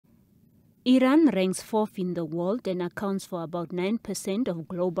Iran ranks fourth in the world and accounts for about 9% of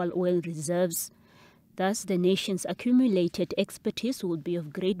global oil reserves. Thus, the nation's accumulated expertise would be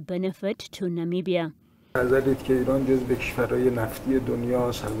of great benefit to Namibia. نظرید که ایران جزو کشورهای نفتی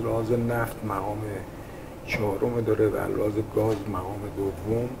دنیاست، از لحاظ نفت مقام چهارم داره و از لحاظ گاز مقام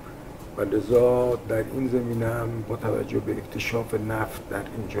دوم و لذا در این زمینه هم با توجه به اکتشاف نفت در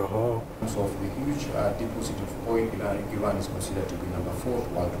این جاها Iran is considered to be number 4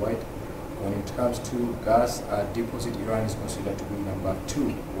 worldwide. When it comes to gas deposit, Iran is considered to be number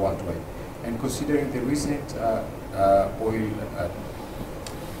 2 worldwide. And considering the recent oil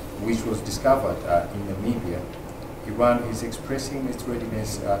which was discovered in Namibia, Iran is expressing its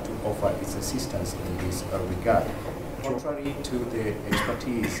readiness to offer its assistance in this regard. Contrary to the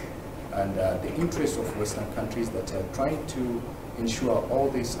expertise and the interests of Western countries that are trying to ensure all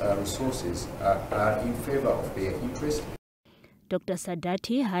these resources are in favor of their interests. Dr.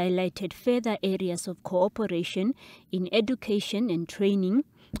 Sadati highlighted further areas of cooperation in education and training,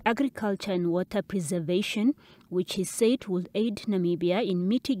 agriculture and water preservation, which he said would aid Namibia in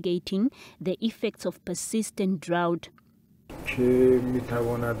mitigating the effects of persistent drought. که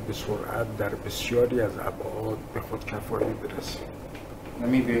میتواند به سرعت در بسیاری از ابعاد به خودکفایی برسد.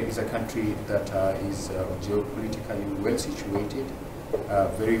 Namibia is a country that is geopolitically well situated,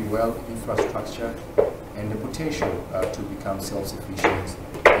 very well infrastructure, and the potential to become self-sufficient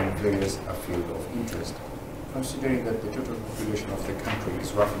in various fields of interest. Considering that the total population of the country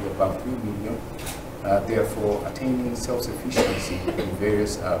is roughly about 3 million, therefore attaining self-sufficiency in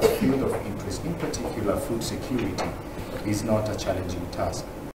various fields of interest, in particular food security, is not a challenging task.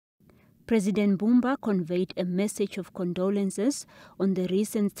 President Bumba conveyed a message of condolences on the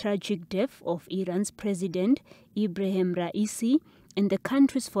recent tragic death of Iran's President Ibrahim Raisi and the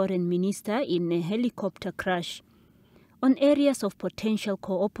country's foreign minister in a helicopter crash. On areas of potential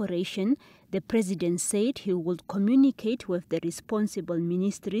cooperation, the president said he would communicate with the responsible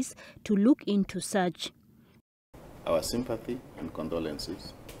ministries to look into such. Our sympathy and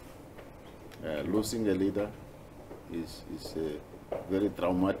condolences. Losing a leader is a very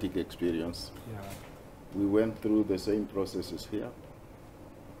traumatic experience. Yeah. We went through the same processes here.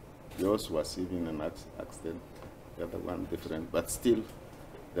 Yours was even an accident, the other one different, but still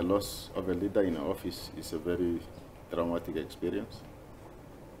the loss of a leader in office is a very traumatic experience.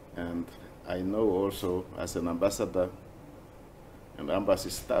 And I know also as an ambassador and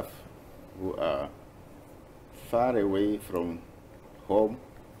embassy staff who are far away from home,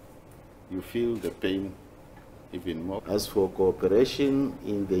 you feel the pain even more. As for cooperation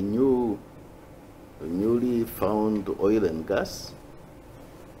in the newly found oil and gas,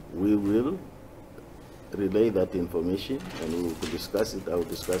 we will relay that information and we will discuss it. I will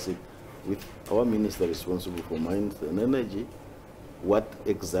discuss it with our minister responsible for mines and energy, what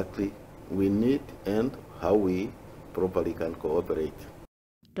exactly we need and how we properly can cooperate.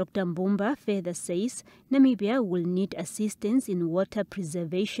 Dr. Mbumba further says Namibia will need assistance in water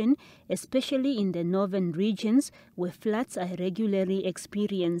preservation, especially in the northern regions where floods are regularly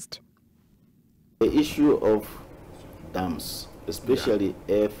experienced. The issue of dams, especially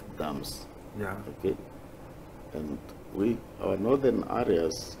earth dams, okay, and our northern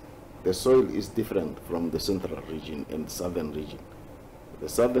areas, the soil is different from the central region and southern region. The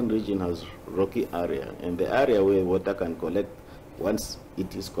southern region has rocky area, and the area where water can collect, once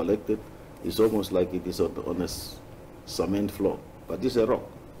it is collected, is almost like it is on a cement floor, but it's a rock.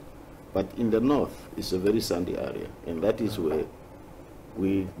 But in the north, it's a very sandy area, and that is where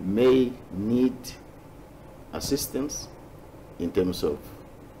we may need assistance in terms of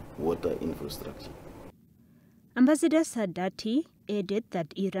water infrastructure. Ambassador Sadati added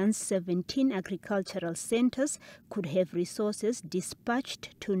that Iran's 17 agricultural centers could have resources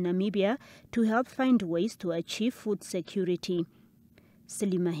dispatched to Namibia to help find ways to achieve food security.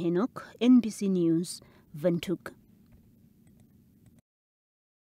 Selima Henok, NBC News, Windhoek.